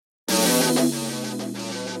All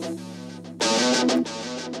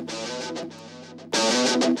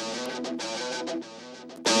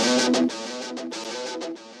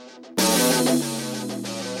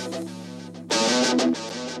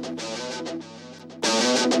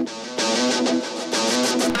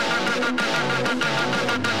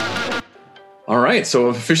right, so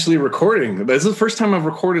I'm officially recording. This is the first time I've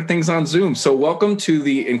recorded things on Zoom. So welcome to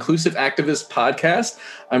the Inclusive Activist Podcast.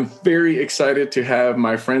 I'm very excited to have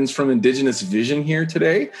my friends from Indigenous Vision here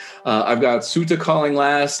today. I've got Suta Calling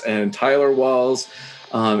Last and Tyler Walls.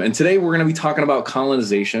 And today we're going to be talking about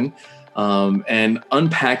colonization and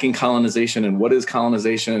unpacking colonization and what is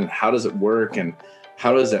colonization and how does it work and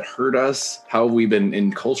how does it hurt us? How have we been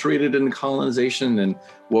enculturated in colonization and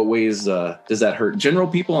what ways does that hurt general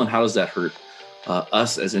people and how does that hurt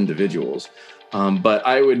us as individuals? But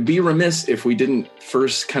I would be remiss if we didn't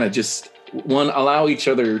first kind of just, allow each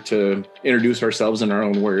other to introduce ourselves in our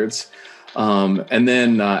own words. And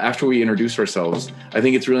then after we introduce ourselves, I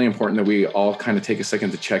think it's really important that we all kind of take a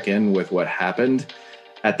second to check in with what happened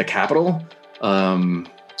at the Capitol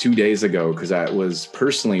 2 days ago, because that was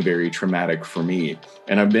personally very traumatic for me.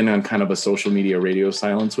 And I've been on kind of a social media radio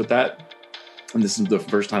silence with that. And this is the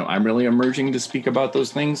first time I'm really emerging to speak about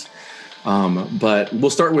those things. But we'll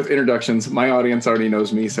start with introductions. My audience already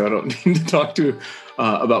knows me, so I don't need to talk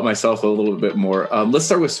about myself a little bit more. Let's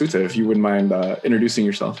start with Suta, if you wouldn't mind introducing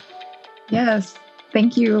yourself. Yes,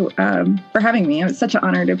 thank you for having me. It's such an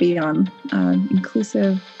honor to be on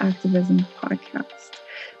Inclusive Activism Podcast.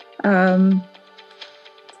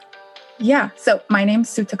 So my name's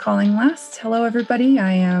Suta Calling Last. Hello, everybody.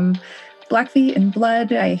 I am Blackfeet in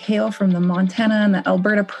blood. I hail from the Montana and the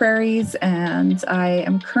Alberta prairies, and I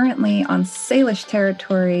am currently on Salish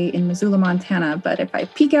territory in Missoula, Montana. But if I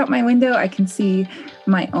peek out my window, I can see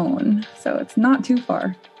my own, so it's not too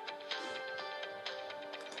far.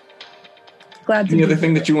 Glad to. Any other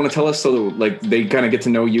thing that you want to tell us, so like they kind of get to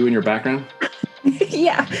know you and your background?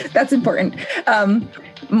 Yeah, that's important.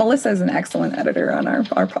 Melissa is an excellent editor on our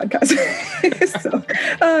podcast.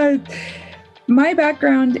 My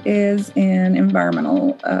background is in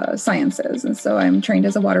environmental sciences, and so I'm trained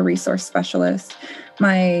as a water resource specialist.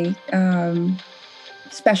 My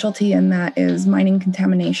specialty in that is mining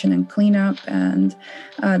contamination and cleanup, and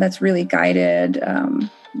that's really guided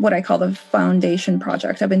what I call the foundation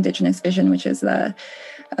project of Indigenous Vision, which is the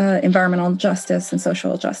environmental justice and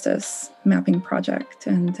social justice mapping project.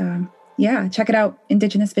 And check it out,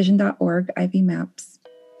 indigenousvision.org, IV Maps.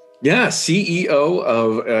 Yeah, CEO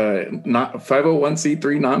of 501c3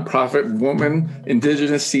 nonprofit woman,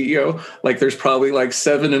 Indigenous CEO. Like there's probably like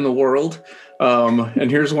 7 in the world.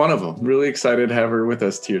 And here's one of them. Really excited to have her with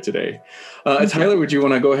us here today. Tyler, would you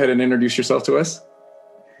want to go ahead and introduce yourself to us?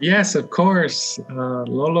 Yes, of course.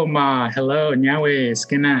 Lolo ma, hello, Nyawe,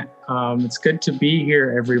 Skina. It's good to be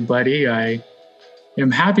here, everybody. I am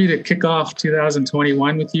happy to kick off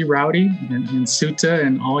 2021 with you, Rowdy, and Suta,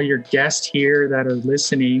 and all your guests here that are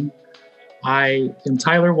listening. I am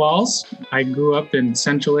Tyler Walls. I grew up in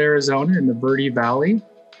Central Arizona in the Verde Valley.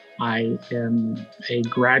 I am a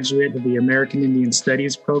graduate of the American Indian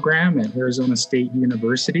Studies program at Arizona State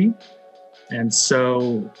University. And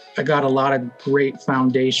so I got a lot of great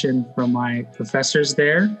foundation from my professors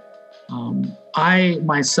there. I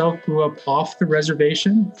myself grew up off the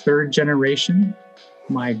reservation, 3rd generation.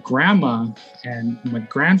 My grandma and my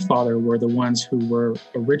grandfather were the ones who were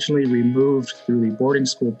originally removed through the boarding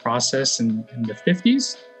school process in the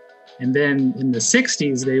 50s. And then in the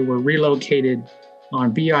 60s, they were relocated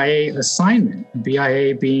on BIA assignment,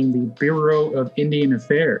 BIA being the Bureau of Indian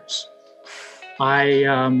Affairs. I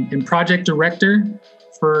am project director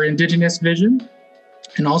for Indigenous Vision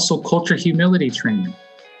and also culture humility training.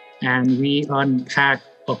 And we unpack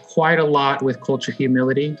quite a lot with culture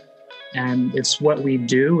humility. And it's what we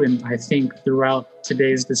do. And I think throughout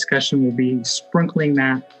today's discussion, we'll be sprinkling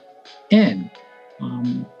that in.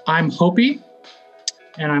 I'm Hopi,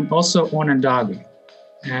 and I'm also Onondaga.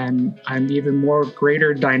 And I'm even more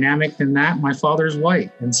greater dynamic than that. My father's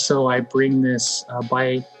white. And so I bring this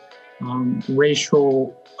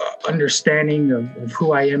racial understanding of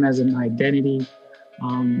who I am as an identity,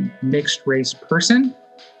 mixed race person,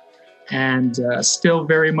 and still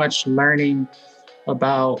very much learning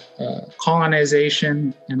about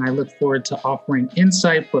colonization. And I look forward to offering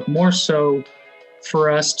insight, but more so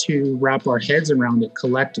for us to wrap our heads around it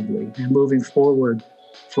collectively and moving forward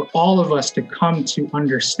for all of us to come to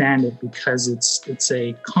understand it, because it's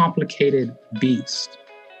a complicated beast.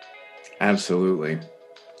 Absolutely.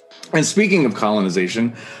 And speaking of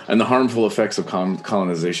colonization and the harmful effects of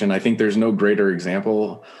colonization, I think there's no greater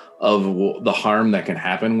example of the harm that can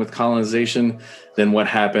happen with colonization than what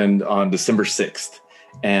happened on December 6th.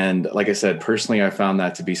 And like I said, personally, I found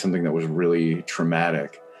that to be something that was really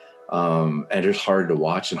traumatic, and just hard to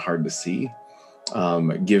watch and hard to see,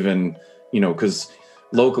 given, because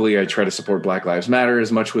locally I try to support Black Lives Matter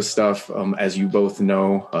as much with stuff. As you both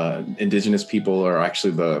know, Indigenous people are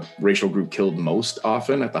actually the racial group killed most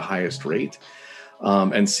often at the highest rate.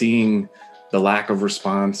 And seeing the lack of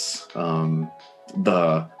response,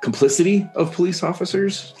 the complicity of police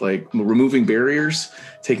officers, like removing barriers,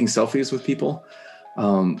 taking selfies with people.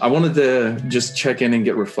 I wanted to just check in and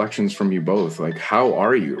get reflections from you both. Like, how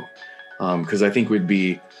are you? Because I think we'd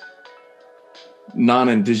be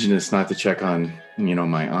non-Indigenous not to check on,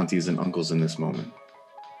 my aunties and uncles in this moment.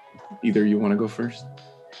 Either you want to go first?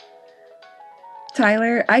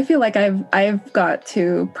 Tyler, I feel like I've got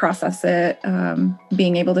to process it.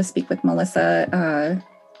 Being able to speak with Melissa,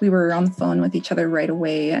 we were on the phone with each other right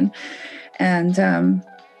away, and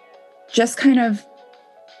just kind of,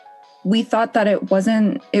 we thought that it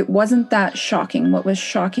wasn't that shocking. What was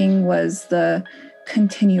shocking was the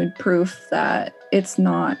continued proof that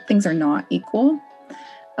things are not equal,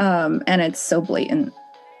 and it's so blatant,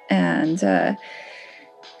 and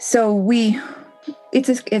so it's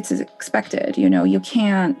expected. You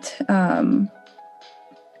can't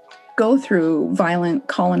go through violent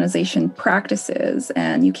colonization practices,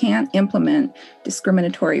 and you can't implement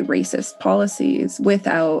discriminatory racist policies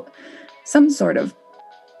without some sort of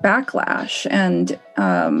backlash. And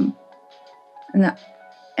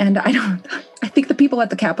I think the people at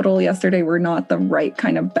the Capitol yesterday were not the right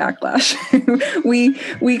kind of backlash.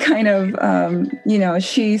 we kind of,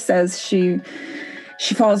 she says she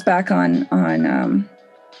falls back on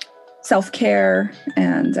self-care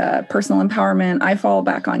and personal empowerment. I fall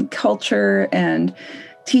back on culture and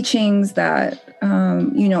teachings that,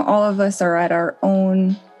 all of us are at our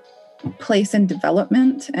own place in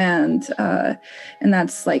development. And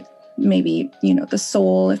that's like maybe, the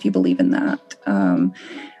soul, if you believe in that.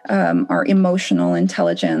 Our emotional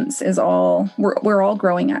intelligence is we're all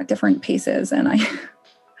growing at different paces. And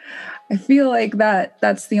I feel like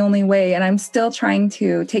that's the only way. And I'm still trying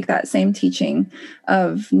to take that same teaching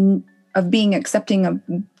of being accepting of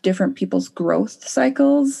different people's growth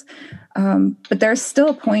cycles. But there's still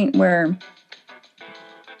a point where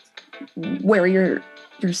your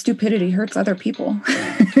stupidity hurts other people.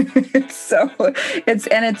 So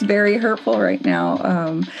it's very hurtful right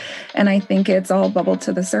now. And I think it's all bubbled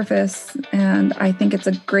to the surface. And I think it's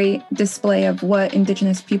a great display of what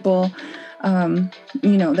Indigenous people,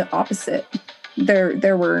 the opposite.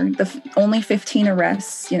 There were only 15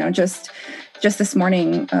 arrests, just this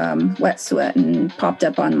morning, Wet'suwet'en popped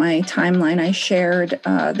up on my timeline. I shared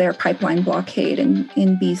their pipeline blockade in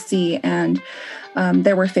BC, and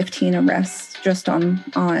there were 15 arrests just on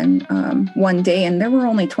one day, and there were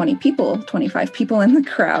only 25 people in the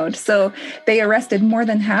crowd. So they arrested more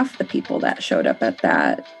than half the people that showed up at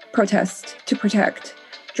that protest to protect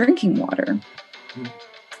drinking water.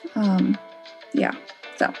 Yeah.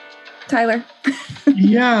 So, Tyler.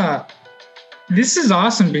 Yeah. This is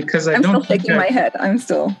awesome because I'm still shaking my head. I'm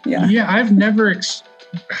still, yeah. Yeah, I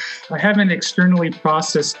haven't externally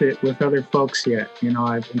processed it with other folks yet.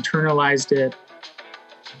 I've internalized it.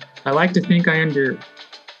 I like to think I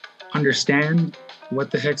understand what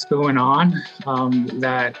the heck's going on.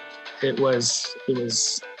 That it was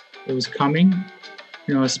coming.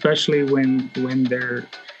 Especially when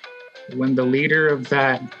the leader of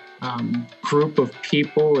that group of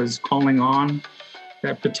people is calling on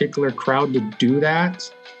that particular crowd to do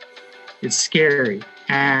that. It's scary.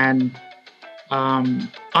 And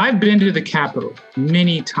I've been to the Capitol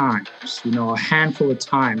many times, a handful of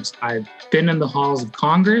times. I've been in the halls of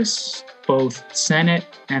Congress, both Senate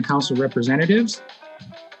and House of Representatives.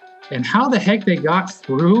 And how the heck they got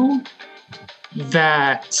through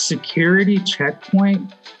that security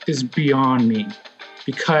checkpoint is beyond me,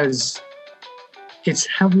 because it's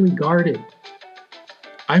heavily guarded.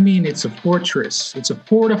 I mean, it's a fortress. It's a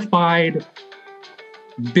fortified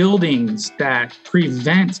buildings that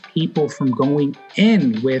prevent people from going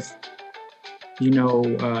in with,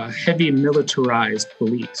 heavy militarized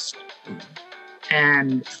police.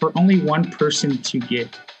 And for only one person to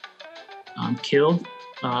get killed,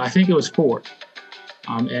 I think it was 4.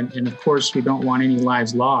 And of course, we don't want any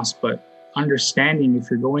lives lost, but understanding if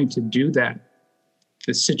you're going to do that,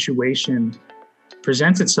 the situation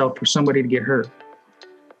presents itself for somebody to get hurt.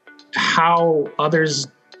 How others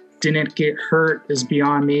didn't get hurt is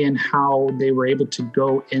beyond me, and how they were able to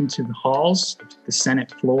go into the halls, the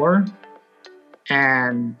Senate floor,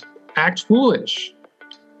 and act foolish.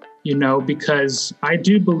 because I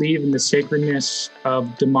do believe in the sacredness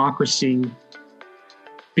of democracy.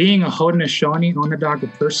 Being a Haudenosaunee Onondaga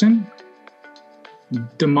person,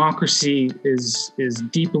 democracy is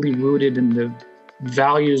deeply rooted in the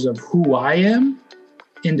values of who I am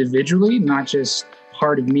individually, not just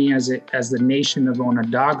part of me as the nation of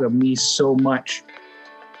Onondaga, me so much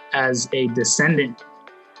as a descendant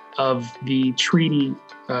of the treaty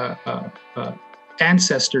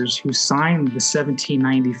ancestors who signed the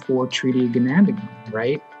 1794 Treaty of Ganandagan,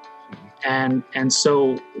 right? And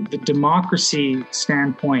so the democracy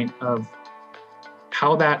standpoint of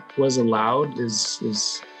how that was allowed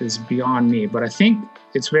is beyond me. But I think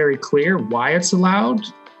it's very clear why it's allowed,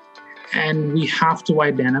 and we have to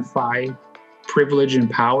identify privilege and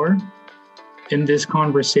power in this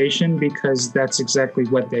conversation, because that's exactly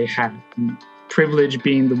what they had. And privilege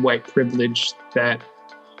being the white privilege that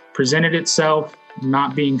presented itself,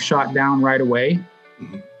 not being shot down right away.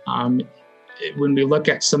 When we look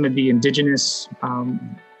at some of the indigenous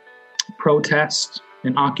protests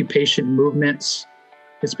and occupation movements,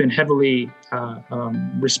 it's been heavily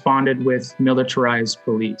responded with militarized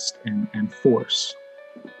police and force.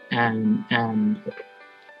 And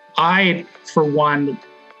I, for one,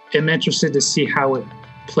 am interested to see how it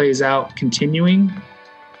plays out continuing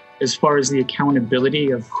as far as the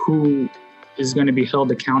accountability of who is going to be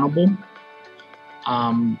held accountable.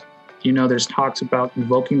 There's talks about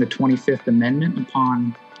invoking the 25th Amendment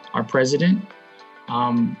upon our president,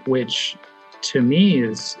 which to me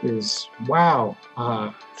is wow,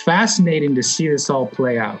 fascinating to see this all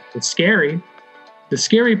play out. It's scary. The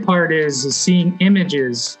scary part is seeing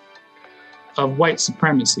images of white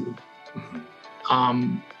supremacy.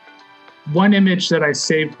 One image that I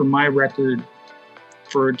saved for my record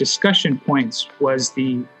for discussion points was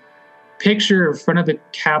the picture in front of the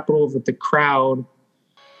Capitol with the crowd.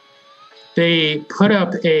 They put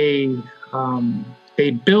up they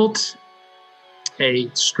built a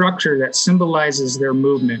structure that symbolizes their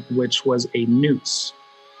movement, which was a noose,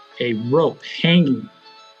 a rope hanging,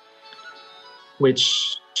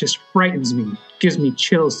 which just frightens me, gives me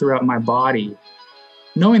chills throughout my body,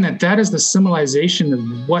 knowing that that is the symbolization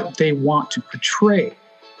of what they want to portray.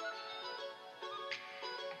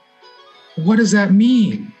 What does that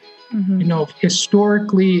mean?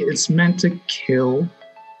 Historically, it's meant to kill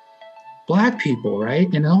Black people, right?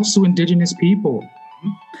 And also indigenous people.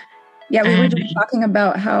 Yeah, we were just talking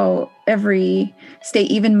about how every state,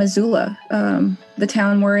 even Missoula, the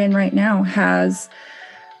town we're in right now, has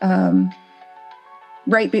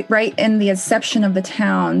right in the inception of the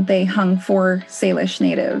town, they hung 4 Salish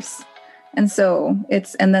natives. And so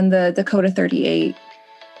and then the Dakota 38,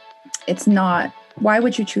 it's not, why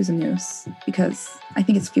would you choose a noose? Because I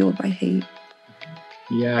think it's fueled by hate.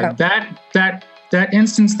 Yeah, that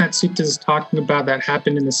instance that Sutta is talking about that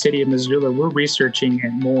happened in the city of Missoula, we're researching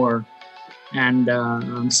it more. And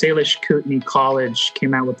Salish Kootenai College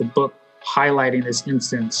came out with a book highlighting this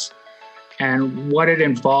instance and what it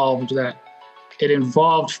involved. That it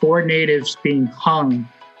involved 4 natives being hung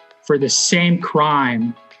for the same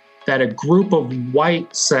crime that a group of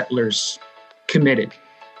white settlers committed.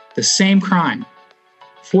 The same crime.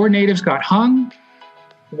 4 natives got hung,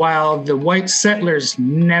 while the white settlers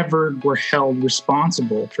never were held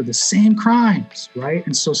responsible for the same crimes, right?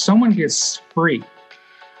 And so someone gets free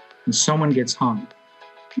and someone gets hung.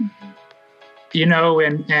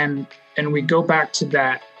 And we go back to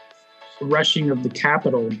that rushing of the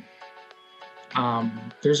Capitol.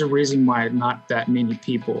 There's a reason why not that many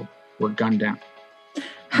people were gunned down.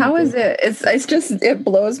 How is it? It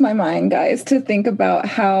blows my mind, guys, to think about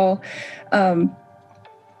how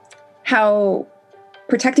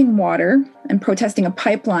protecting water and protesting a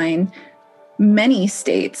pipeline, many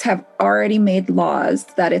states have already made laws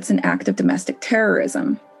that it's an act of domestic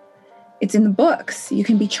terrorism. It's in the books. You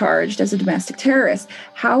can be charged as a domestic terrorist.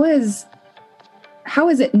 How is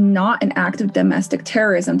it not an act of domestic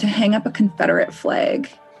terrorism to hang up a Confederate flag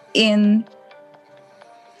in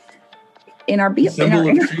our symbol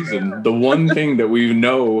of treason? The one thing that we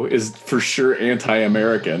know is for sure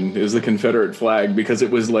anti-American is the Confederate flag, because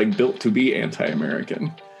it was built to be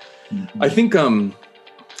anti-American. I think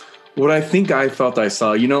what I felt I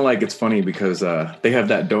saw, it's funny because they have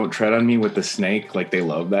that "Don't Tread on Me" with the snake, they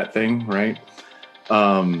love that thing, right?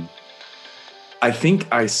 I think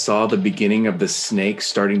I saw the beginning of the snake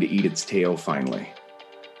starting to eat its tail finally.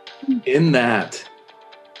 In that,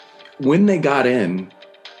 when they got in,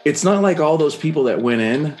 it's not like all those people that went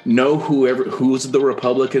in know who's the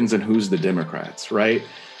Republicans and who's the Democrats, right?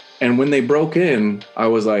 And when they broke in, I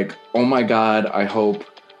was like, oh my God, I hope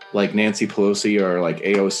Nancy Pelosi or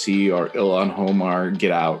AOC or Ilhan Omar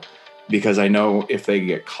get out, because I know if they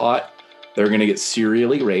get caught, they're going to get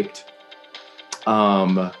serially raped.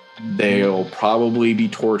 They'll probably be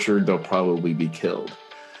tortured. They'll probably be killed.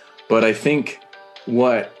 But I think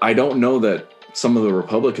what I don't know that some of the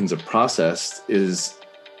Republicans have processed is,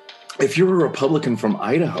 if you're a Republican from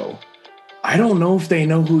Idaho, I don't know if they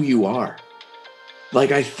know who you are.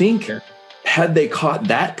 Like, I think had they caught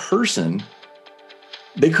that person,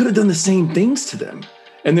 they could have done the same things to them.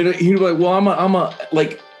 And then you're like, well,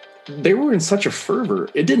 like, they were in such a fervor.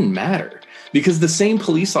 It didn't matter, because the same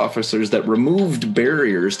police officers that removed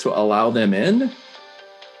barriers to allow them in,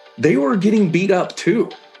 they were getting beat up too.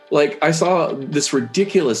 Like, I saw this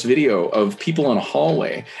ridiculous video of people in a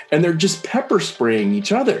hallway, and they're just pepper spraying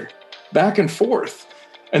each other back and forth.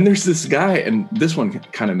 And there's this guy, and this one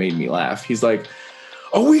kind of made me laugh. He's like,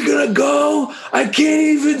 are we gonna go? I can't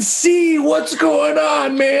even see what's going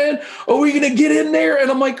on, man. Are we gonna get in there?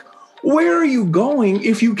 And I'm like, where are you going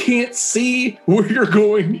if you can't see where you're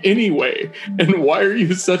going anyway? And why are you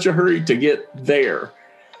in such a hurry to get there?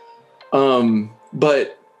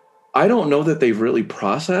 But I don't know that they've really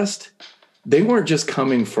processed. They weren't just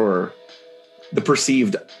coming for the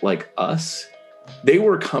perceived, like, us. They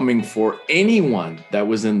were coming for anyone that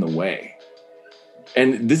was in the way.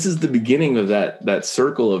 And this is the beginning of that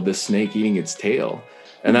circle of the snake eating its tail.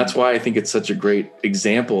 And that's why I think it's such a great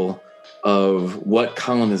example of what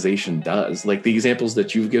colonization does. Like the examples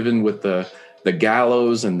that you've given with the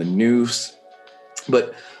gallows and the noose.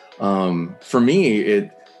 But for me,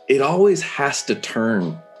 it always has to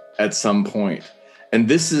turn at some point. And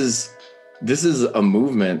this is a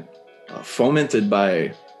movement fomented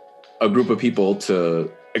by a group of people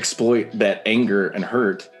to exploit that anger and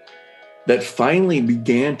hurt that finally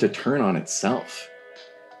began to turn on itself.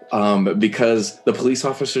 Because the police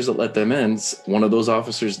officers that let them in, one of those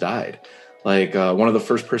officers died. Like one of the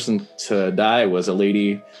first person to die was a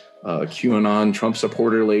lady, QAnon Trump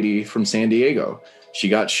supporter lady from San Diego. She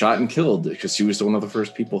got shot and killed because she was one of the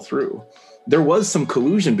first people through. There was some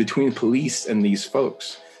collusion between police and these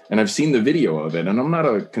folks. And I've seen the video of it, and I'm not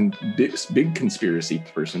a big conspiracy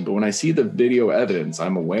person, but when I see the video evidence,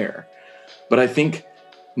 I'm aware. But I think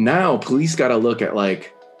now police got to look at,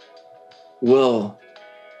 like, well,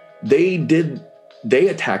 they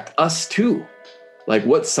attacked us too. Like,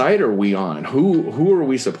 what side are we on? Who are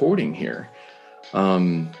we supporting here?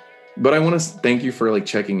 But I want to thank you for, like,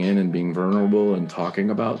 checking in and being vulnerable and talking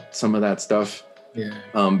about some of that stuff.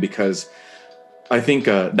 Yeah. Because I think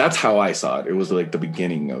that's how I saw it. It was like the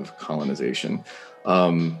beginning of colonization.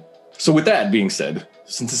 So with that being said,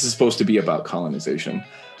 since this is supposed to be about colonization,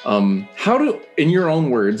 in your own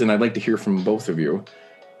words, and I'd like to hear from both of you,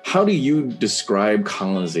 how do you describe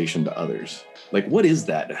colonization to others? Like, what is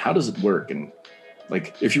that? How does it work? And,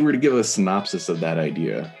 like, if you were to give a synopsis of that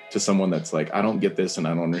idea to someone that's like, I don't get this and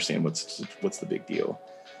I don't understand what's the big deal.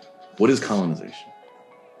 What is colonization?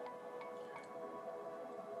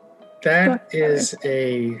 That is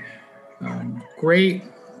a great,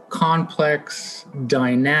 complex,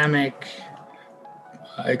 dynamic,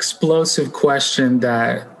 explosive question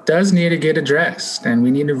that does need to get addressed, and we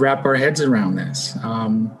need to wrap our heads around this.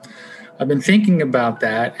 I've been thinking about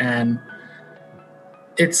that, and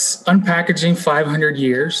it's unpackaging 500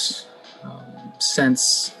 years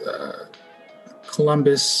since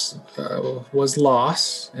Columbus was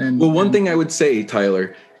lost. And one thing I would say,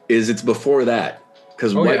 Tyler, is it's before that.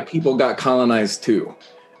 Because white people got colonized too.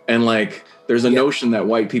 And, like, there's a notion that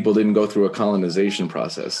white people didn't go through a colonization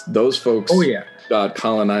process. Those folks got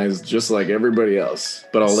colonized just like everybody else.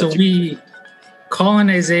 But I'll let you.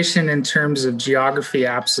 Colonization in terms of geography,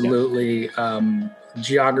 absolutely. Yeah.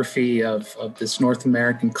 Geography of this North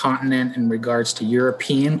American continent in regards to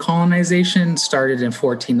European colonization started in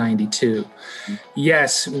 1492. Mm-hmm.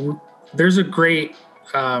 Person, there's a great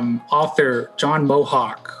author, John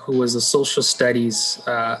Mohawk, who was a social studies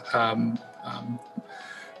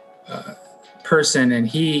person, and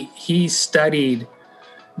he studied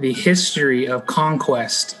the history of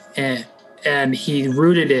conquest, and he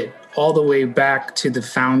rooted it all the way back to the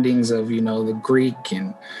foundings of, the Greek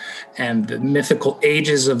and the mythical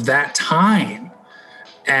ages of that time,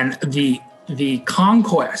 and the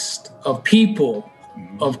conquest of people,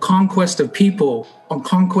 on conquest of people, and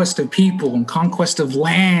conquest of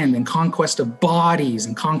land, and conquest of bodies,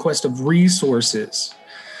 and conquest of resources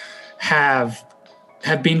have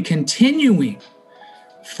been continuing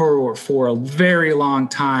for a very long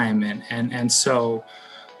time. And so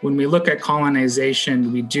when we look at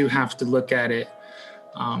colonization, we do have to look at it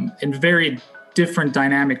in very different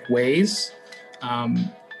dynamic ways.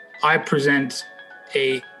 I present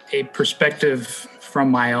a perspective from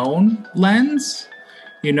my own lens,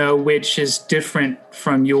 which is different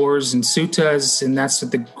from yours and Suta's. And that's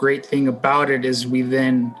the great thing about it is we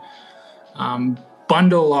then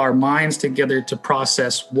bundle our minds together to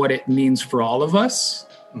process what it means for all of us.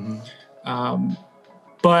 Mm-hmm.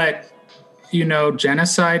 But,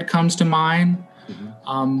 genocide comes to mind.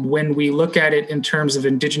 Mm-hmm. When we look at it in terms of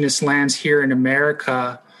indigenous lands here in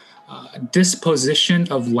America,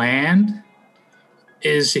 disposition of land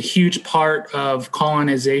is a huge part of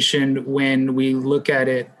colonization when we look at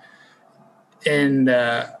it in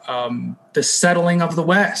the settling of the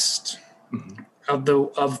West, mm-hmm.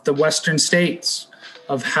 of the Western states,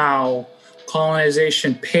 of how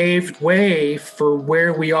colonization paved way for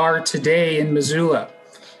where we are today in Missoula,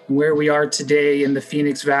 where we are today in the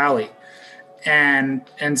Phoenix Valley. And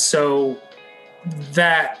so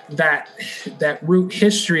that root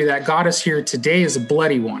history that got us here today is a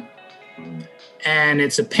bloody one. And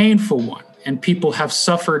it's a painful one. And people have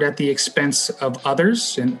suffered at the expense of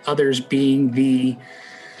others, and others being the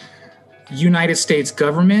United States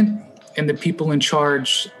government and the people in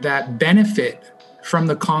charge that benefit from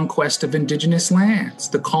the conquest of indigenous lands,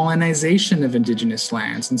 the colonization of indigenous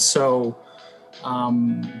lands. And so,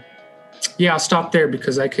 I'll stop there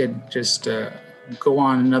because I could just go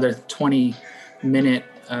on another 20-minute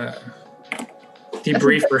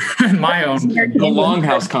debriefer in my own. The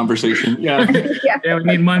longhouse conversation. Yeah. Yeah, we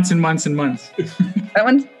need months and months and months. That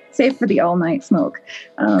one's safe for the all-night smoke.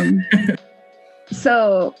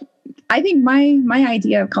 So I think my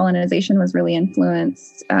idea of colonization was really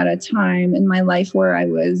influenced at a time in my life where I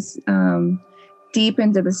was deep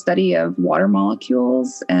into the study of water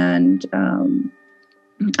molecules, and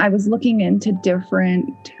I was looking into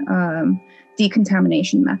different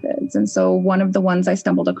decontamination methods. And so one of the ones I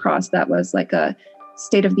stumbled across that was like a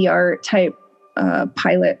state-of-the-art type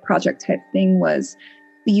pilot project type thing was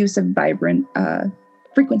the use of vibrant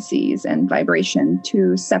frequencies and vibration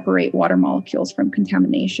to separate water molecules from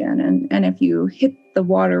contamination. And if you hit the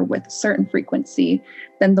water with a certain frequency,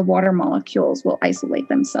 then the water molecules will isolate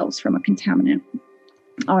themselves from a contaminant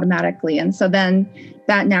automatically. And so then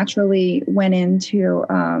that naturally went into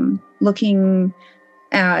looking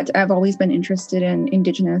at, I've always been interested in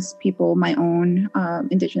indigenous people, my own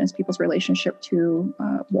indigenous people's relationship to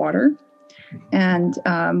water, and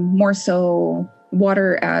more so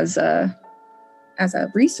water as a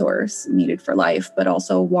resource needed for life, but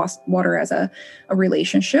also water as a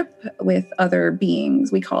relationship with other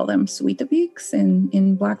beings. We call them Suitabiks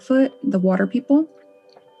in Blackfoot, the water people.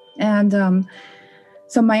 And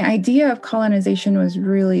so my idea of colonization was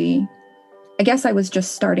really, I guess I was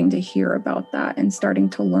just starting to hear about that and starting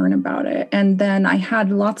to learn about it. And then I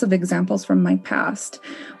had lots of examples from my past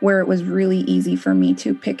where it was really easy for me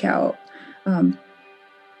to pick out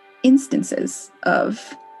instances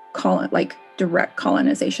of direct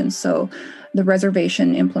colonization. So the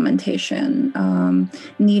reservation implementation,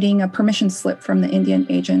 needing a permission slip from the Indian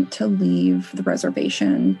agent to leave the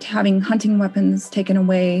reservation, having hunting weapons taken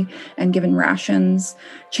away and given rations,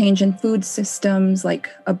 change in food systems, like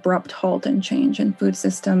abrupt halt and change in food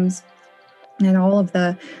systems, and all of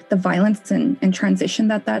the violence and transition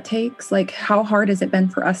that takes. Like, how hard has it been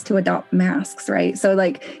for us to adopt masks, right? So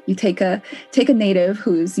like you take a native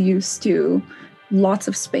who's used to lots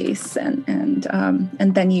of space and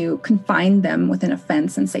then you confine them within a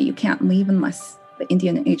fence and say you can't leave unless the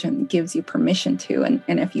Indian agent gives you permission to, and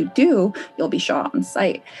if you do, you'll be shot on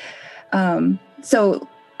sight. So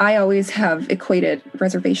I always have equated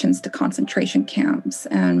reservations to concentration camps,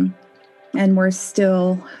 and we're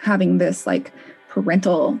still having this like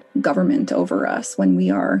parental government over us when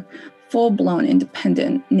we are full-blown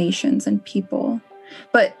independent nations and people.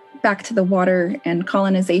 But back to the water and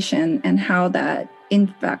colonization and how that in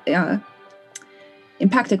fact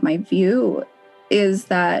impacted my view is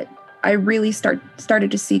that I really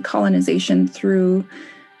started to see colonization through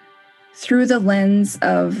the lens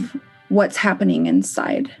of what's happening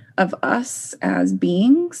inside of us as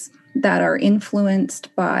beings that are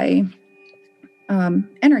influenced by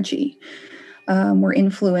energy. We're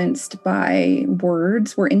influenced by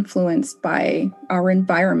words. We're influenced by our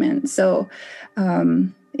environment. So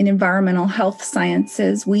in environmental health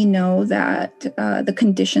sciences, we know that the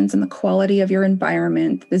conditions and the quality of your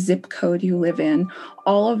environment, the zip code you live in,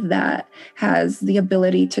 all of that has the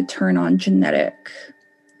ability to turn on genetic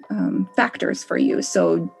factors for you.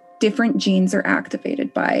 So different genes are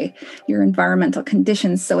activated by your environmental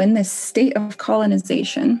conditions. So in this state of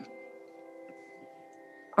colonization,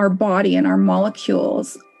 our body and our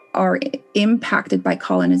molecules are impacted by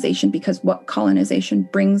colonization, because what colonization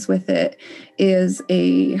brings with it is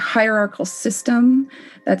a hierarchical system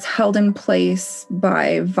that's held in place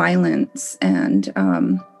by violence and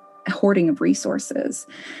hoarding of resources.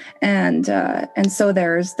 And so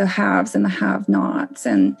there's the haves and the have-nots,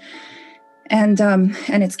 and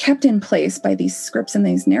it's kept in place by these scripts and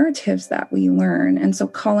these narratives that we learn. And so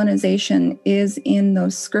colonization is in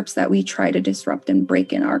those scripts that we try to disrupt and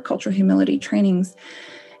break in our cultural humility trainings.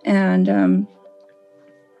 And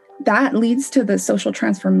that leads to the social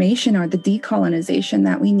transformation or the decolonization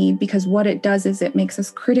that we need, because what it does is it makes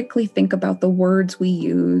us critically think about the words we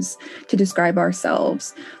use to describe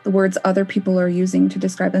ourselves, the words other people are using to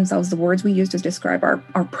describe themselves, the words we use to describe our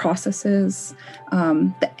processes,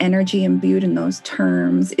 the energy imbued in those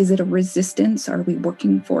terms. Is it a resistance? Are we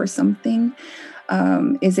working for something?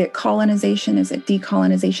 Is it colonization? Is it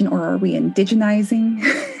decolonization? Or are we indigenizing?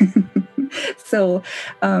 So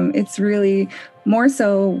it's really more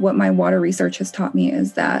so what my water research has taught me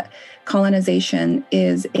is that colonization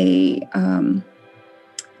is a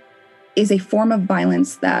form of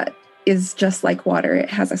violence that is just like water. It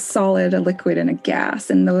has a solid, a liquid, and a gas,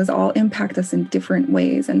 and those all impact us in different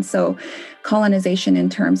ways. And so colonization in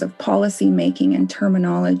terms of policy making and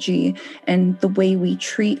terminology and the way we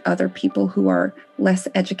treat other people who are less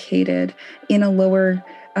educated in a lower,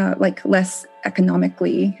 less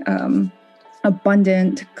economically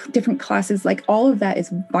abundant, different classes, like all of that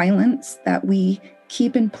is violence that we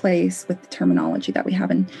keep in place with the terminology that we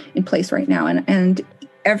have in place right now. And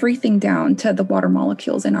everything down to the water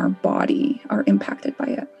molecules in our body are impacted by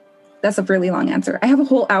it. That's a really long answer. I have a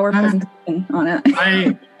whole hour presentation on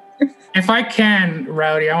it. If I can,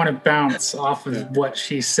 Rowdy, I want to bounce off of what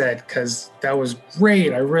she said, because that was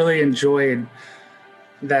great. I really enjoyed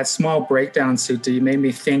that small breakdown, Sutta. You made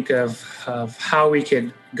me think of how we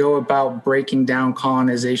could go about breaking down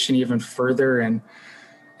colonization even further. And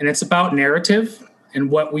it's about narrative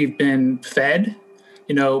and what we've been fed,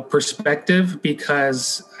 perspective,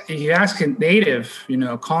 because if you ask a native,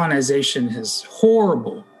 colonization is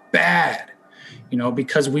horrible, bad,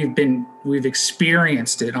 because we've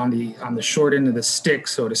experienced it on the short end of the stick,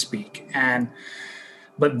 so to speak.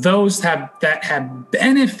 But those that have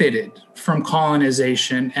benefited from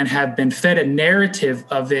colonization and have been fed a narrative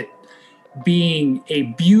of it being a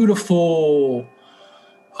beautiful,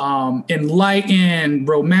 enlightened,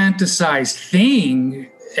 romanticized thing,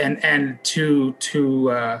 and to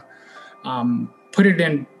put it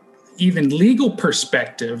in even legal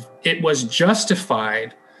perspective, it was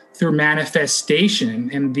justified through manifestation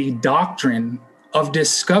in the doctrine of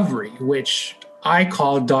discovery, which I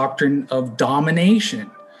call doctrine of domination.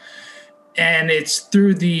 And it's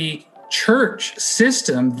through the church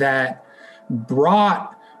system that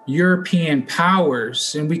brought European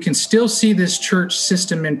powers, and we can still see this church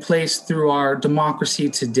system in place through our democracy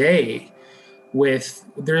today,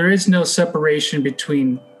 there is no separation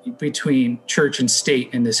between church and state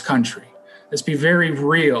in this country. Let's be very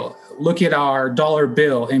real. Look at our dollar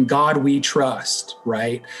bill, "In God we trust,"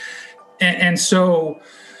 right? And so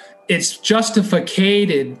it's justified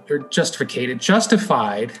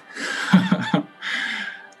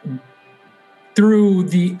through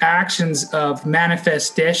the actions of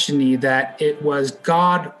manifest destiny that it was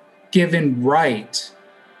God-given right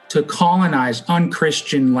to colonize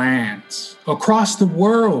unchristian lands across the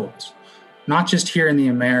world, not just here in the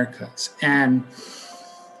Americas. And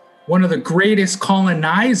one of the greatest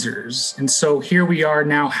colonizers, and so here we are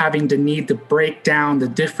now having the need to break down the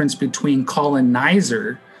difference between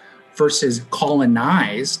colonizer versus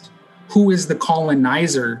colonized. Who is the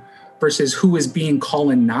colonizer versus who is being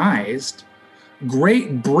colonized?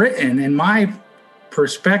 Great Britain, in my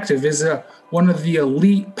perspective, is one of the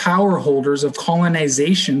elite power holders of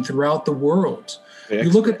colonization throughout the world. Excellent. You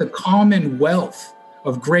look at the Commonwealth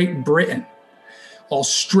of Great Britain,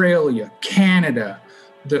 Australia, Canada,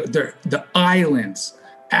 the islands,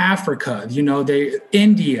 Africa,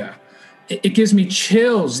 India. It gives me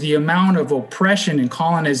chills, the amount of oppression and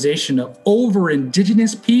colonization of over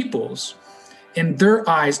indigenous peoples, in their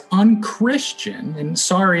eyes, unchristian. And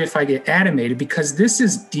sorry if I get animated, because this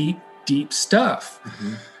is deep, deep stuff.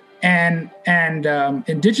 Mm-hmm. And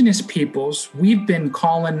indigenous peoples, we've been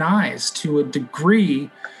colonized to a degree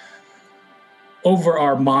over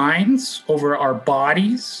our minds, over our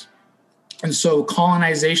bodies. And so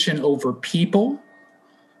colonization over people,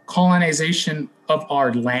 colonization of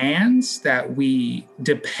our lands that we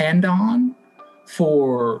depend on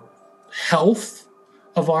for health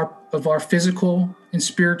of our physical and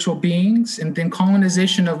spiritual beings, and then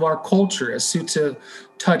colonization of our culture, as Sutta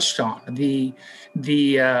touched on, the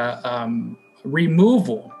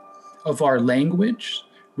removal of our language,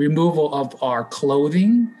 removal of our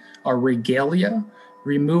clothing, our regalia,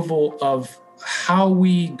 removal of how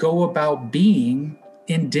we go about being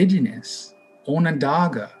indigenous,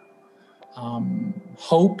 Onondaga,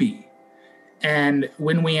 Hopi. And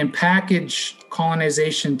when we unpackage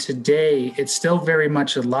colonization today, it's still very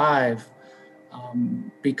much alive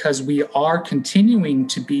because we are continuing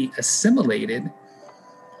to be assimilated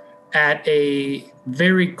at a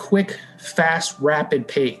very quick, fast, rapid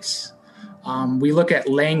pace. We look at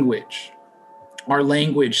language. Our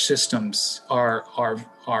language systems are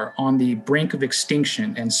on the brink of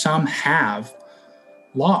extinction, and some have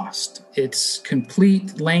lost its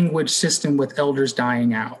complete language system with elders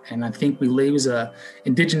dying out. And I think we lose a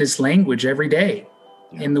indigenous language every day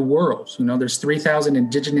in the world. You know, there's 3,000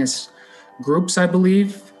 indigenous groups, I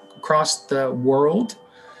believe, across the world,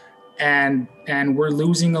 and we're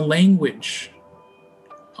losing a language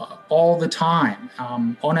all the time.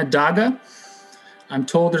 Onondaga, I'm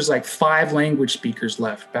told there's like 5 language speakers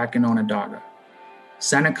left back in Onondaga.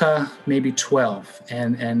 Seneca, maybe 12.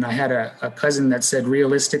 And I had a cousin that said,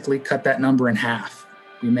 realistically, cut that number in half.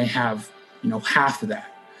 We may have, half of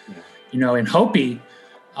that. Yeah. In Hopi,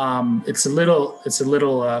 it's a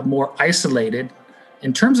little more isolated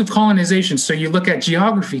in terms of colonization. So you look at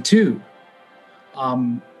geography too.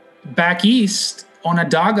 Back east,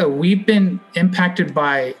 Onondaga, we've been impacted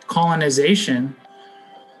by colonization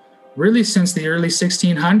really since the early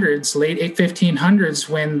 1600s, late 1500s,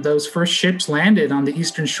 when those first ships landed on the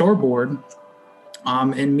eastern shoreboard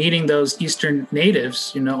and meeting those eastern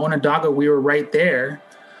natives. Onondaga, we were right there.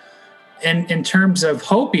 And in terms of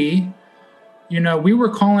Hopi, we were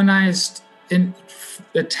colonized and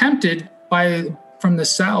attempted from the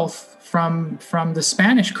south, from the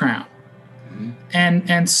Spanish crown. Mm-hmm.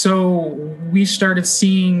 And so we started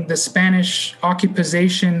seeing the Spanish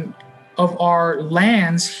occupation of our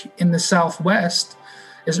lands in the Southwest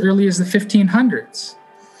as early as the 1500s.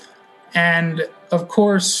 And of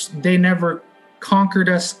course, they never conquered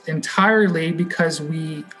us entirely because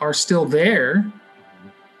we are still there.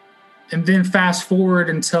 And then fast forward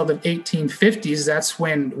until the 1850s, that's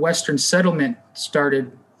when Western settlement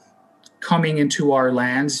started coming into our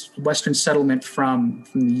lands, Western settlement from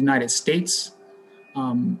the United States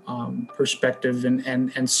perspective.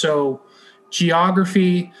 And so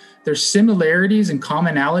geography, there's similarities and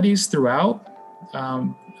commonalities throughout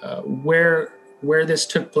where this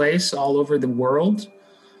took place all over the world.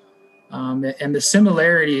 And the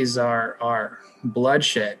similarities are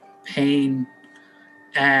bloodshed, pain,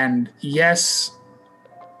 and yes,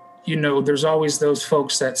 there's always those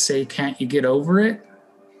folks that say, can't you get over it?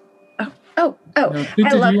 Oh! Do you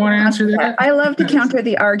want to answer that? I love to counter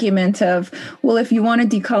the argument of, well, if you want to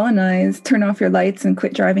decolonize, turn off your lights and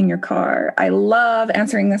quit driving your car. I love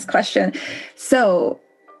answering this question. So,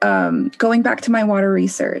 going back to my water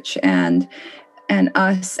research and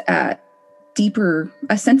us at deeper,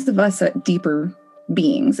 a sense of us at deeper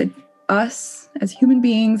beings, us as human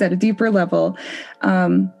beings at a deeper level,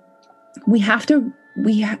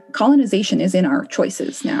 colonization is in our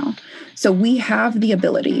choices now. So we have the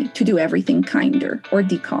ability to do everything kinder or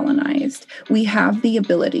decolonized. We have the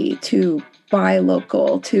ability to buy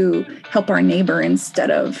local, to help our neighbor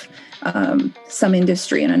instead of some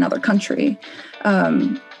industry in another country.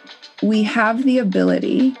 We have the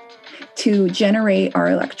ability to generate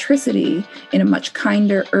our electricity in a much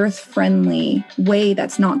kinder, earth-friendly way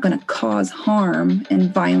that's not going to cause harm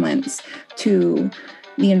and violence to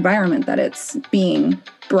the environment that it's being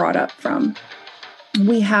brought up from.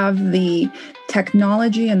 We have the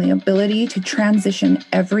technology and the ability to transition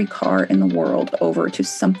every car in the world over to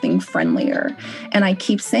something friendlier. And I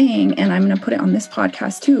keep saying, and I'm going to put it on this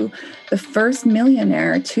podcast too, the first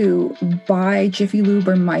millionaire to buy Jiffy Lube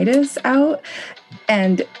or Midas out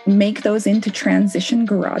and make those into transition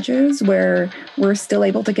garages where we're still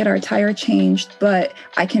able to get our tire changed, but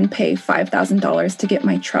I can pay $5,000 to get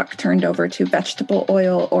my truck turned over to vegetable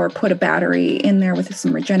oil or put a battery in there with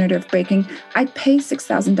some regenerative braking. I'd pay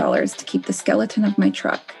 $6,000 to keep the skeleton of my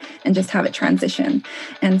truck and just have it transition.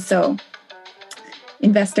 And so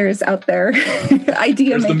investors out there,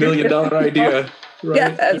 idea makers. There's the $1 million idea. Right?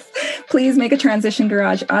 Yes. Please make a transition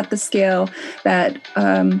garage at the scale that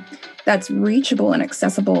that's reachable and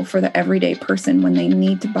accessible for the everyday person when they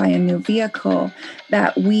need to buy a new vehicle,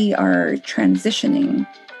 that we are transitioning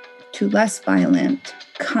to less violent,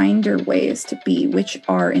 kinder ways to be, which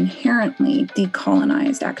are inherently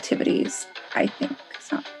decolonized activities, I think.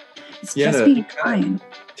 So it's just being kind.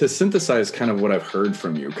 To synthesize kind of what I've heard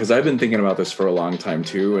from you, because I've been thinking about this for a long time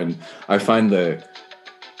too, and I find the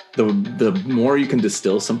more you can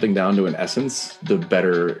distill something down to an essence, the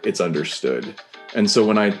better it's understood. And so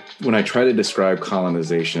when I try to describe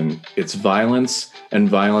colonization, it's violence, and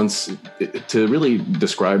violence, to really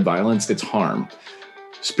describe violence, it's harm.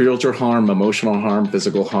 spiritual harm, emotional harm,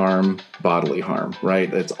 physical harm, bodily harm,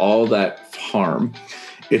 right? It's all that harm.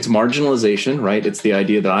 It's marginalization, right? It's the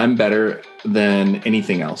idea that I'm better than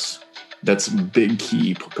anything else. That's a big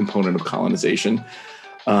key component of colonization.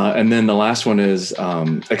 And then the last one is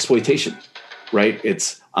exploitation, right?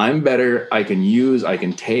 It's I'm better, I can use, I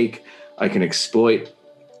can take, I can exploit.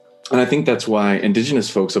 And I think that's why indigenous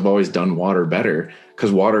folks have always done water better,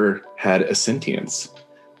 because water had a sentience.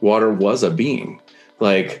 Water was a being.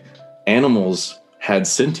 Like animals had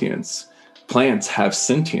sentience. Plants have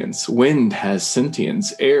sentience. Wind has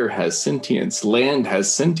sentience. Air has sentience. Land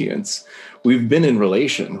has sentience. We've been in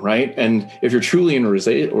relation, right? And if you're truly in a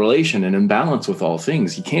relation and in balance with all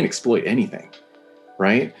things, you can't exploit anything,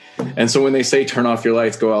 right? And so when they say turn off your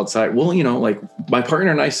lights, go outside, well, like my partner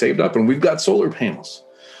and I saved up and we've got solar panels.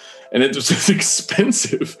 And it's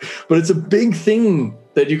expensive, but it's a big thing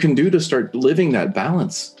that you can do to start living that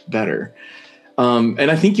balance better. And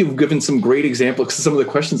I think you've given some great examples, because some of the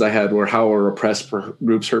questions I had were how are oppressed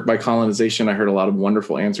groups hurt by colonization? I heard a lot of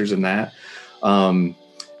wonderful answers in that.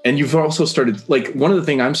 And you've also started, like, one of the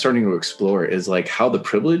things I'm starting to explore is like how the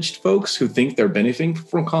privileged folks who think they're benefiting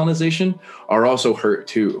from colonization are also hurt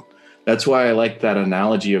too. That's why I like that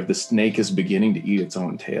analogy of the snake is beginning to eat its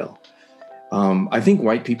own tail. I think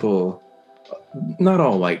white people, not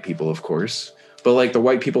all white people, of course, but like the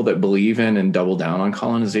white people that believe in and double down on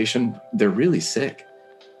colonization, they're really sick.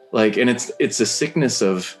 Like, and it's a sickness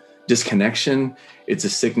of disconnection. It's a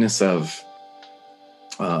sickness of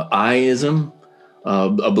I-ism,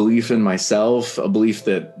 a belief in myself, a belief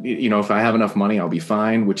that, if I have enough money, I'll be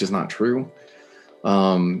fine, which is not true.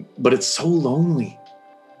 But it's so lonely,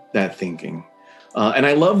 that thinking. And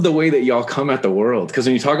I love the way that y'all come at the world, because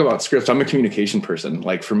when you talk about scripts, I'm a communication person.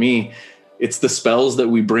 Like for me, it's the spells that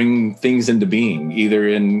we bring things into being, either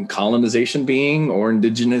in colonization being or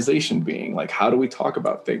indigenization being. Like, how do we talk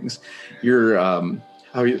about things?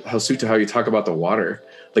 How you talk about the water,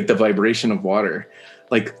 like the vibration of water.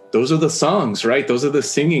 Like those are the songs, right? Those are the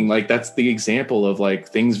singing. Like that's the example of like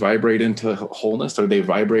things vibrate into wholeness or they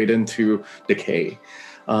vibrate into decay.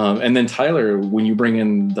 And then Tyler, when you bring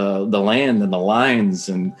in the land and the lines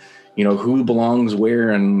and, who belongs where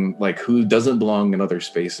and like who doesn't belong in other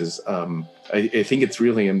spaces. I think it's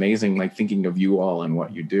really amazing, like thinking of you all and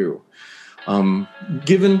what you do.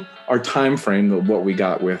 Given our time frame of what we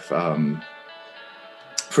got with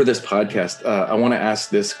for this podcast, I want to ask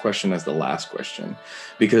this question as the last question,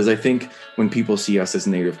 because I think when people see us as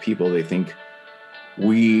Native people, they think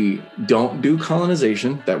we don't do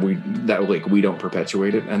colonization, that we don't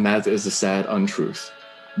perpetuate it, and that is a sad untruth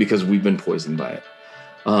because we've been poisoned by it.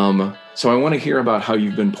 So I want to hear about how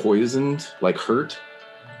you've been poisoned, like hurt,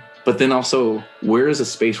 but then also where is a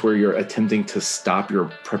space where you're attempting to stop your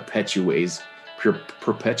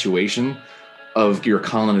perpetuation of your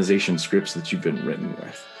colonization scripts that you've been written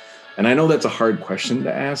with. And I know that's a hard question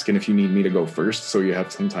to ask, and if you need me to go first so you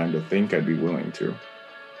have some time to think, I'd be willing to.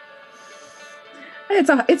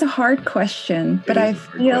 It's a hard question, but I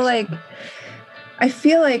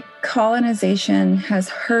feel like colonization has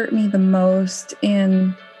hurt me the most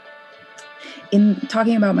in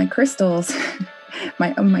talking about my crystals,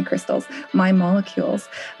 my molecules,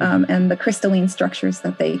 and the crystalline structures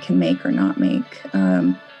that they can make or not make.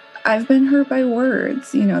 I've been hurt by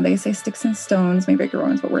words. They say sticks and stones may break your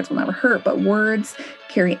bones, but words will never hurt. But words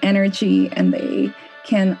carry energy, and they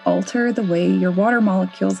can alter the way your water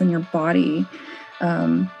molecules in your body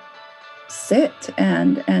sit,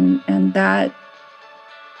 and that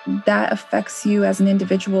affects you as an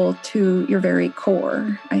individual to your very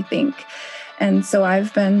core, I think. And so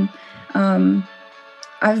I've been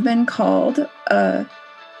called a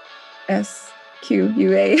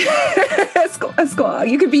SQUA squaw.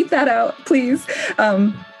 You could beep that out, please.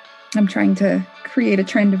 I'm trying to create a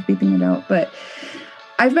trend of beeping it out, but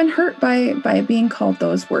I've been hurt by being called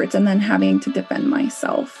those words and then having to defend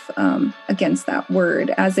myself against that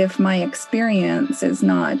word, as if my experience is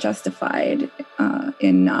not justified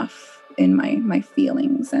enough in my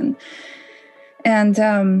feelings. And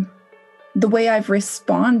the way I've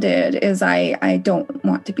responded is I don't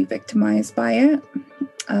want to be victimized by it.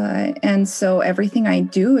 And so everything I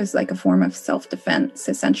do is like a form of self-defense,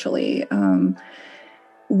 essentially.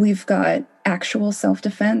 We've got actual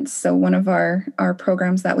self-defense. So one of our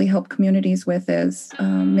programs that we help communities with is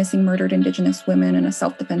missing murdered Indigenous women and a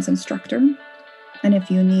self-defense instructor. And if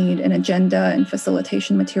you need an agenda and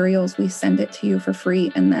facilitation materials, we send it to you for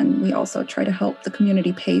free. And then we also try to help the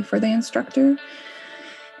community pay for the instructor.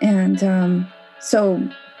 And so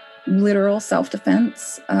literal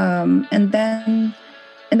self-defense. And then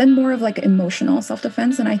then more of like emotional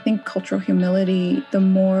self-defense. And I think cultural humility, the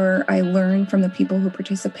more I learn from the people who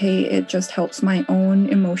participate, it just helps my own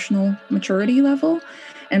emotional maturity level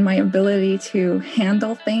and my ability to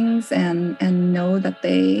handle things and know that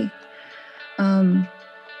they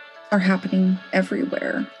are happening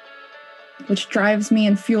everywhere, which drives me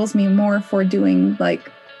and fuels me more for doing like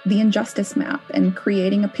the injustice map and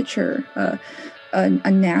creating a picture,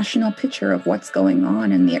 a national picture of what's going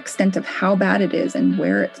on and the extent of how bad it is and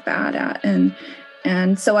where it's bad at.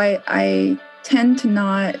 And so I tend to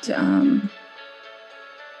not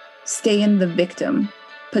stay in the victim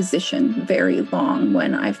position very long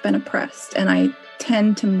when I've been oppressed. And I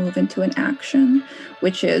tend to move into an action,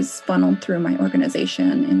 which is funneled through my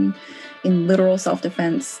organization in literal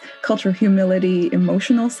self-defense, cultural humility,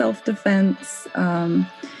 emotional self-defense,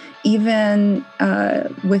 even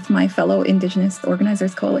with my fellow Indigenous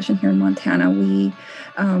Organizers Coalition here in Montana, we're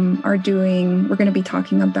going to be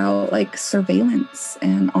talking about like surveillance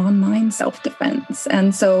and online self-defense.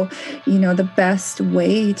 And so, the best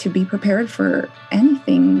way to be prepared for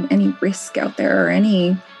anything, any risk out there or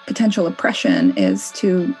any potential oppression is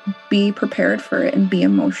to be prepared for it and be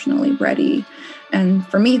emotionally ready. And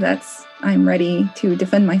for me, I'm ready to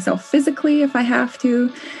defend myself physically if I have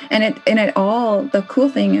to. And it all, the cool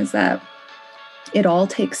thing is that it all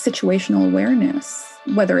takes situational awareness,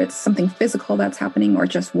 whether it's something physical that's happening or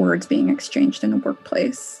just words being exchanged in a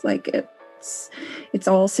workplace. Like it's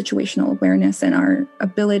all situational awareness and our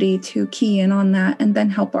ability to key in on that and then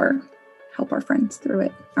help our friends through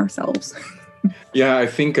it ourselves. Yeah, I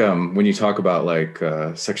think when you talk about like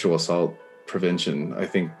sexual assault prevention, I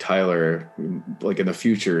think Tyler, like in the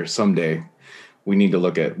future, someday, we need to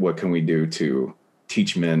look at what can we do to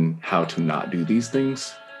teach men how to not do these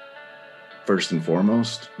things first and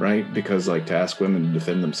foremost, right? Because like to ask women to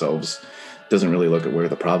defend themselves doesn't really look at where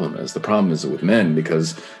the problem is. The problem is with men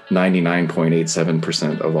because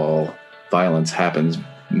 99.87% of all violence happens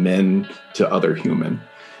men to other human.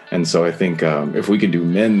 And so I think if we could do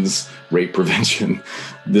men's rape prevention,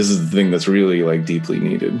 this is the thing that's really like deeply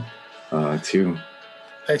needed too.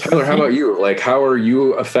 Tyler, how about you? Like, how are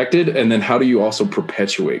you affected? And then how do you also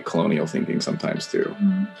perpetuate colonial thinking sometimes too?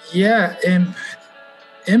 Yeah,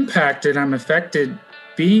 impacted, I'm affected.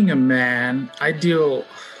 Being a man, I deal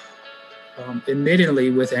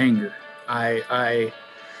admittedly with anger. I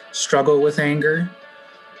struggle with anger.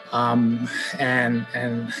 And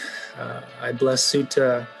I bless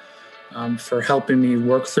Sutta for helping me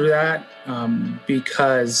work through that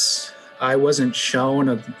because I wasn't shown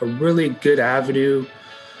a really good avenue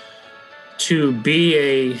to be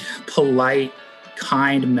a polite,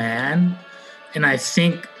 kind man. And I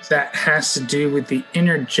think that has to do with the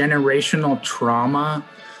intergenerational trauma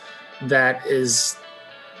that is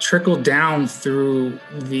trickled down through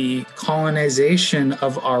the colonization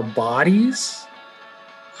of our bodies.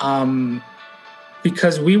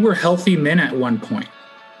 Because we were healthy men at one point.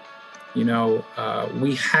 We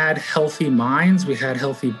had healthy minds, we had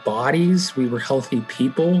healthy bodies, we were healthy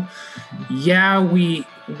people. Yeah, we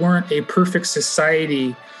weren't a perfect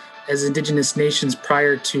society as Indigenous nations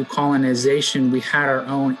prior to colonization. We had our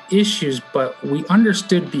own issues, but we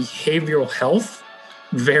understood behavioral health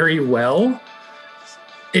very well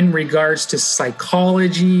in regards to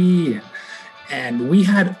psychology. And we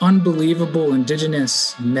had unbelievable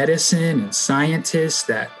Indigenous medicine and scientists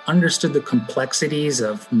that understood the complexities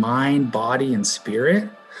of mind, body, and spirit.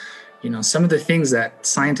 Some of the things that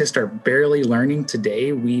scientists are barely learning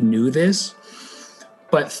today, we knew this.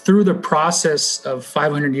 But through the process of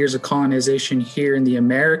 500 years of colonization here in the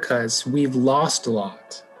Americas, we've lost a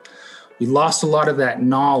lot. We lost a lot of that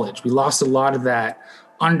knowledge. We lost a lot of that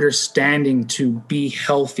understanding to be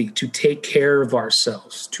healthy, to take care of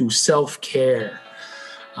ourselves, to self-care.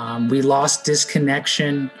 We lost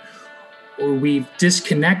disconnection, or we've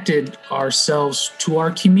disconnected ourselves to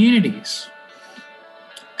our communities.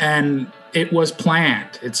 And it was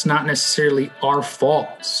planned. It's not necessarily our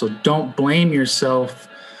fault. So don't blame yourself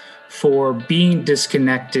for being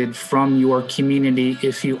disconnected from your community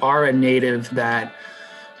if you are a native that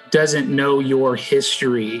doesn't know your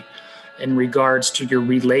history in regards to your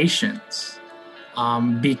relations.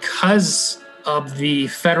 Because of the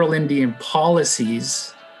federal Indian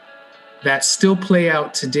policies that still play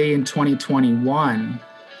out today in 2021,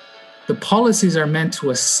 the policies are meant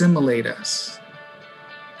to assimilate us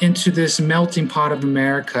into this melting pot of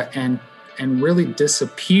America and really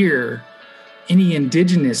disappear any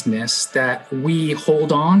indigenousness that we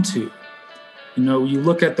hold on to. You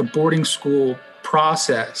look at the boarding school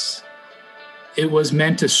process, it was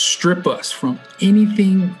meant to strip us from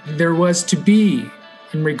anything there was to be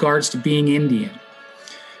in regards to being Indian.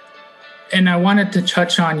 And I wanted to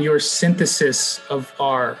touch on your synthesis of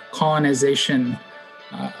our colonization,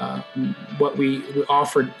 what we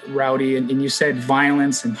offered, Rowdy, and you said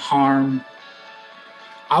violence and harm.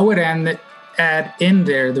 I would add in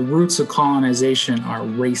there the roots of colonization are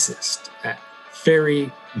racist at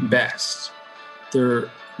very best. They're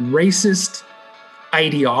racist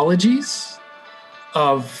ideologies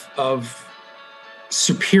of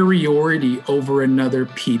superiority over another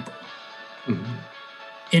people. Mm-hmm.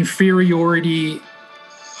 Inferiority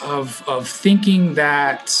of thinking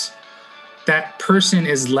that that person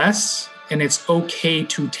is less and it's okay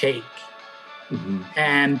to take,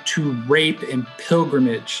 and to rape and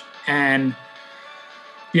pilgrimage. And,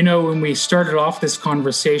 you know, when we started off this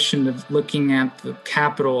conversation of looking at the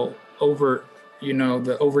Capitol over, you know,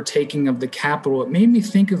 the overtaking of the Capitol, it made me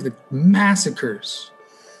think of the massacres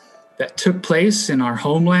that took place in our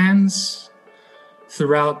homelands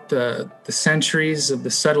throughout the centuries of the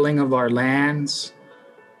settling of our lands.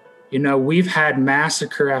 You know, we've had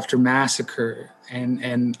massacre after massacre,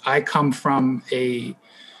 and I come from a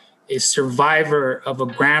survivor of a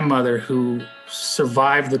grandmother who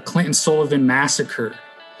survived the Clinton-Sullivan massacre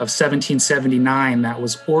of 1779 that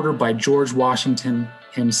was ordered by George Washington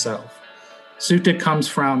himself. Sutta comes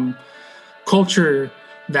from culture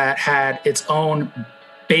that had its own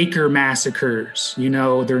Baker massacres. You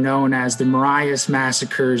know, they're known as the Marias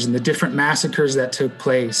massacres, and the different massacres that took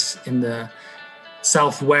place in the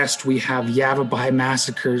Southwest. We have Yavapai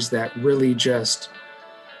massacres that really just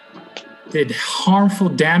did harmful,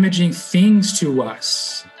 damaging things to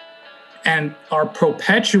us and are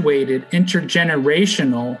perpetuated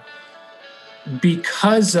intergenerational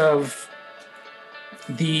because of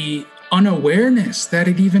the unawareness that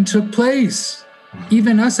it even took place.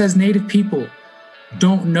 Even us as Native people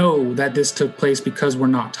don't know that this took place because we're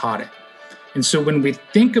not taught it. And so when we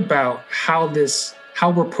think about how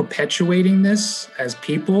we're perpetuating this as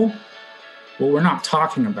people, well, we're not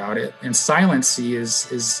talking about it. And silency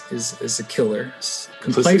is a killer.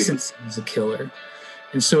 Complacency is a killer.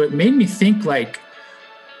 And so it made me think, like,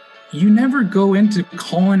 you never go into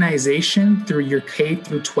colonization through your K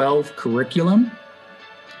through 12 curriculum.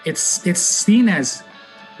 It's seen as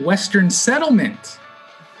Western settlement.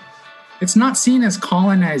 It's not seen as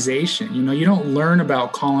colonization. You know, you don't learn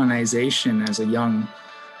about colonization as a young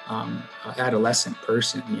adolescent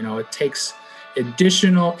person. You know, it takes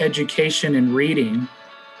additional education and reading.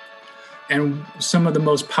 And some of the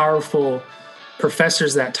most powerful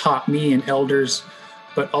professors that taught me and elders,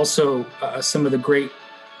 but also some of the great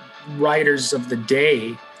writers of the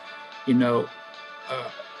day, you know,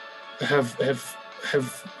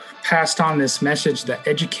 have passed on this message that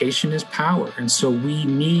education is power. And so we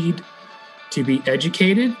need to be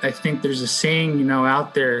educated. I think there's a saying, you know,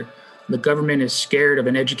 out there, the government is scared of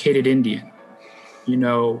an educated Indian, you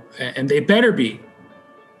know, and they better be,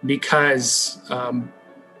 because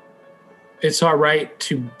it's our right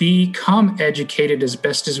to become educated as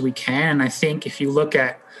best as we can. I think if you look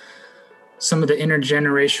at some of the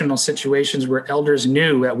intergenerational situations where elders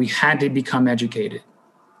knew that we had to become educated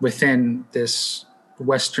within this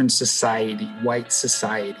Western society, white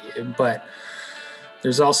society, but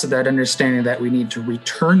there's also that understanding that we need to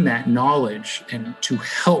return that knowledge and to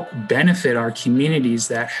help benefit our communities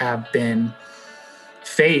that have been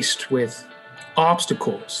faced with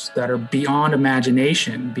obstacles that are beyond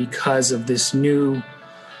imagination because of this new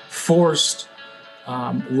forced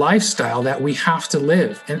lifestyle that we have to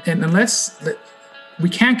live. And we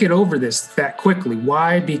can't get over this that quickly.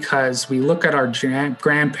 Why? Because we look at our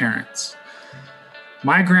grandparents.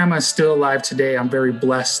 My grandma is still alive today. I'm very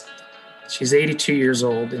blessed. She's 82 years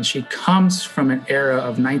old, and she comes from an era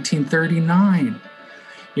of 1939.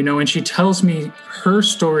 You know, and she tells me her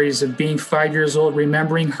stories of being 5 years old,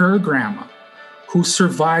 remembering her grandma who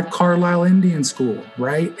survived Carlisle Indian School,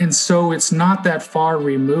 right? And so it's not that far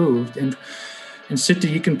removed. And Sutta,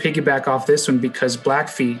 you can piggyback off this one, because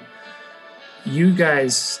Blackfeet, you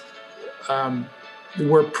guys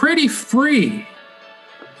were pretty free.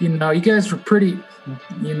 You know, you guys were pretty,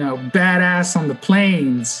 you know, badass on the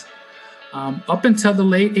plains up until the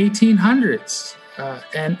late 1800s.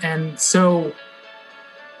 And so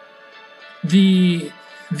the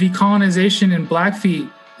colonization in Blackfeet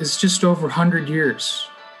is just over 100 years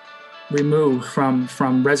removed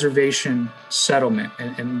from reservation settlement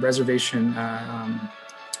and reservation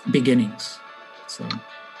beginnings. So,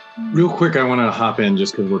 real quick, I want to hop in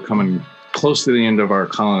just because we're coming close to the end of our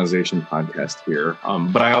colonization podcast here.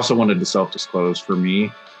 But I also wanted to self-disclose, for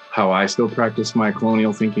me, how I still practice my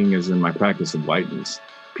colonial thinking is in my practice of whiteness.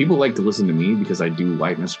 People like to listen to me because I do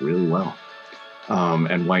whiteness really well.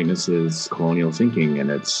 And whiteness is colonial thinking, and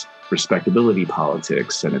it's respectability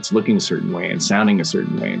politics, and it's looking a certain way and sounding a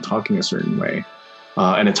certain way and talking a certain way.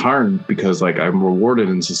 And it's hard because like I'm rewarded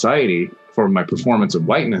in society for my performance of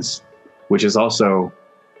whiteness, which is also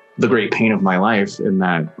the great pain of my life, in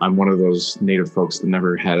that I'm one of those Native folks that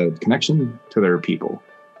never had a connection to their people,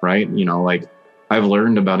 right? You know, like I've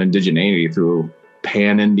learned about indigeneity through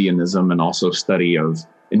pan-Indianism and also study of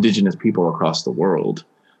indigenous people across the world.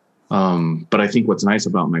 But I think what's nice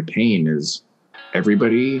about my pain is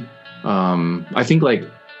everybody, I think like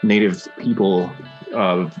Native people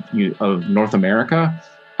of North America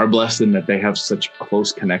are blessed in that they have such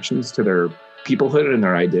close connections to their peoplehood and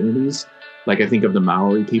their identities. Like I think of the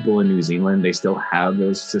Maori people in New Zealand, they still have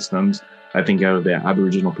those systems. I think of the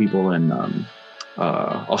Aboriginal people in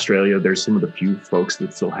Australia, there's some of the few folks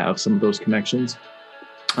that still have some of those connections.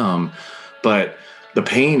 But the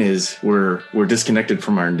pain is we're disconnected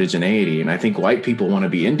from our indigeneity. And I think white people want to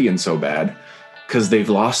be Indian so bad because they've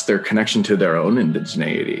lost their connection to their own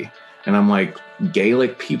indigeneity. And I'm like,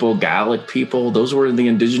 Gaelic people, Gallic people, those were the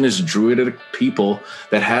indigenous Druidic people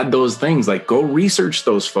that had those things. Like, go research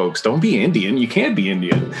those folks. Don't be Indian. You can't be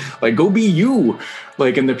Indian. Like, go be you,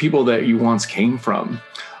 like, and the people that you once came from.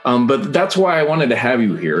 But that's why I wanted to have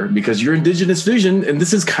you here, because you're Indigenous Vision, and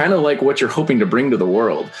this is kind of like what you're hoping to bring to the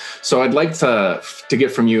world. So I'd like to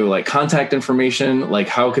get from you like contact information, like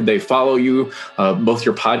how could they follow you, both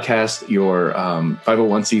your podcast, your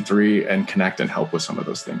 501c3, and connect and help with some of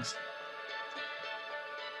those things.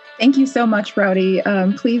 Thank you so much, Rowdy.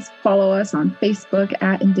 Please follow us on Facebook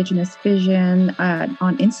at Indigenous Vision,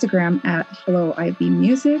 on Instagram at Hello Ivy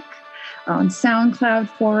Music, on SoundCloud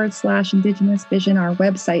 /Indigenous Vision. Our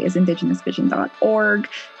website is indigenousvision.org.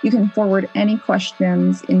 You can forward any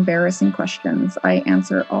questions, embarrassing questions. I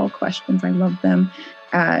answer all questions. I love them.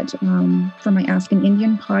 For my Ask an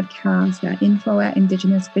Indian podcast at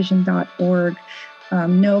info@indigenousvision.org.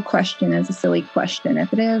 No question is a silly question.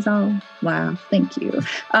 If it is, I'll laugh. Thank you.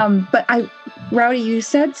 But Rowdy, you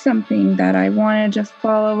said something that I wanted to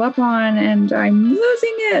follow up on, and I'm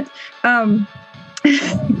losing it.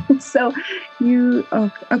 So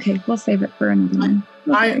okay, we'll save it for another one.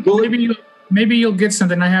 Okay. Maybe you'll get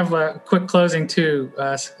something. I have a quick closing too.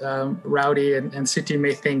 Rowdy and Suti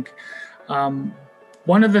may think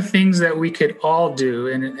one of the things that we could all do,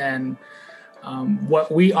 and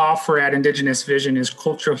what we offer at Indigenous Vision is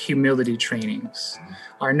cultural humility trainings.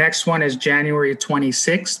 Our next one is January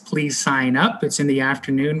 26th. Please sign up. It's in the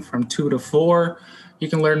afternoon from 2 to 4. You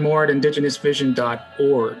can learn more at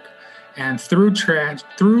indigenousvision.org. And through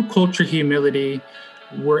culture humility,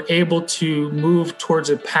 we're able to move towards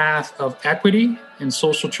a path of equity and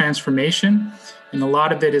social transformation. And a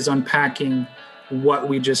lot of it is unpacking what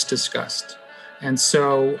we just discussed. And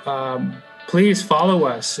so please follow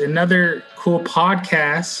us. Another cool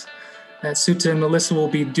podcast that Suta and Melissa will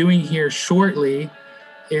be doing here shortly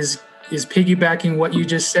is piggybacking what you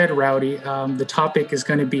just said, Rowdy. The topic is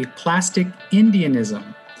going to be plastic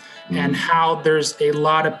Indianism. And how there's a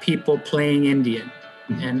lot of people playing Indian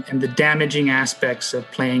and the damaging aspects of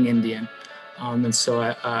playing Indian. And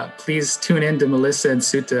so please tune in to Melissa and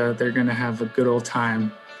Suta. They're going to have a good old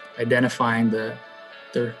time identifying the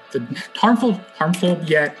harmful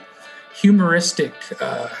yet humoristic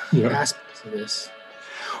aspects of this.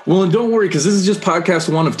 Well, and don't worry, because this is just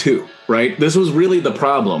podcast 1 of 2, right? This was really the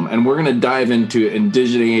problem. And we're going to dive into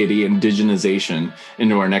indigeneity, indigenization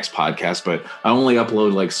into our next podcast. But I only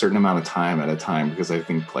upload like a certain amount of time at a time because I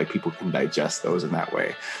think like people can digest those in that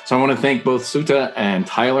way. So I want to thank both Suta and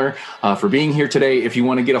Tyler for being here today. If you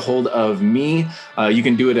want to get a hold of me, you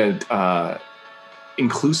can do it at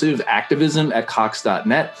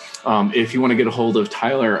inclusiveactivism@cox.net. If you want to get a hold of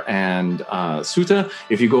Tyler and Suta,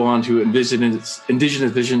 if you go on to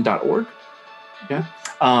indigenousvision.org,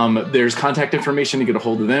 there's contact information to get a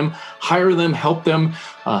hold of them, hire them, help them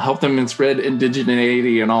and spread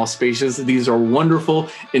indigeneity in all spaces. These are wonderful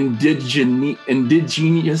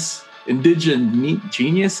indigenous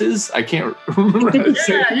geniuses. I can't remember how to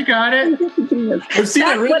say it. Yeah, you got it. I've seen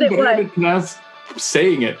it written, but I haven't pronounced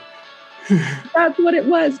saying it. That's what it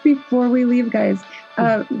was before we leave, guys.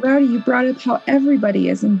 Rowdy, you brought up how everybody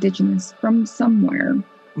is indigenous from somewhere.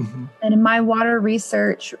 Mm-hmm. And my water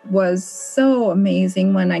research was so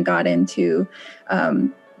amazing when I got into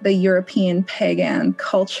the European pagan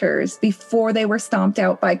cultures before they were stomped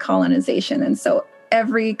out by colonization. And so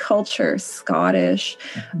every culture, Scottish,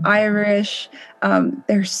 Irish,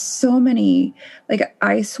 there's so many, like,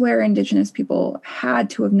 I swear indigenous people had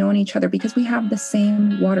to have known each other because we have the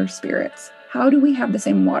same water spirits. How do we have the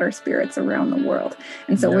same water spirits around the world?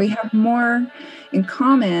 And so we have more in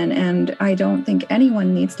common, and I don't think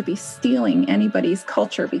anyone needs to be stealing anybody's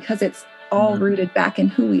culture because it's all rooted back in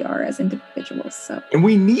who we are as individuals. So, and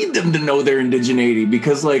we need them to know their indigeneity,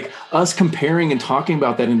 because like us comparing and talking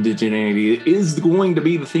about that indigeneity is going to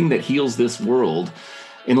be the thing that heals this world,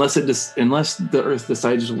 unless the earth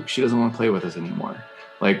decides she doesn't want to play with us anymore.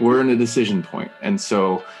 Like, we're in a decision point. And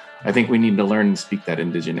so I think we need to learn and speak that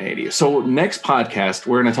indigeneity. So next podcast,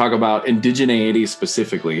 we're going to talk about indigeneity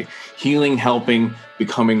specifically, healing, helping,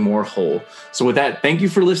 becoming more whole. So with that, thank you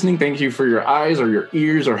for listening. Thank you for your eyes or your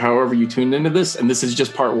ears or however you tuned into this. And this is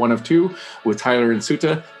just part 1 of 2 with Tyler and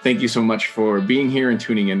Suta. Thank you so much for being here and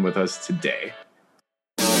tuning in with us today.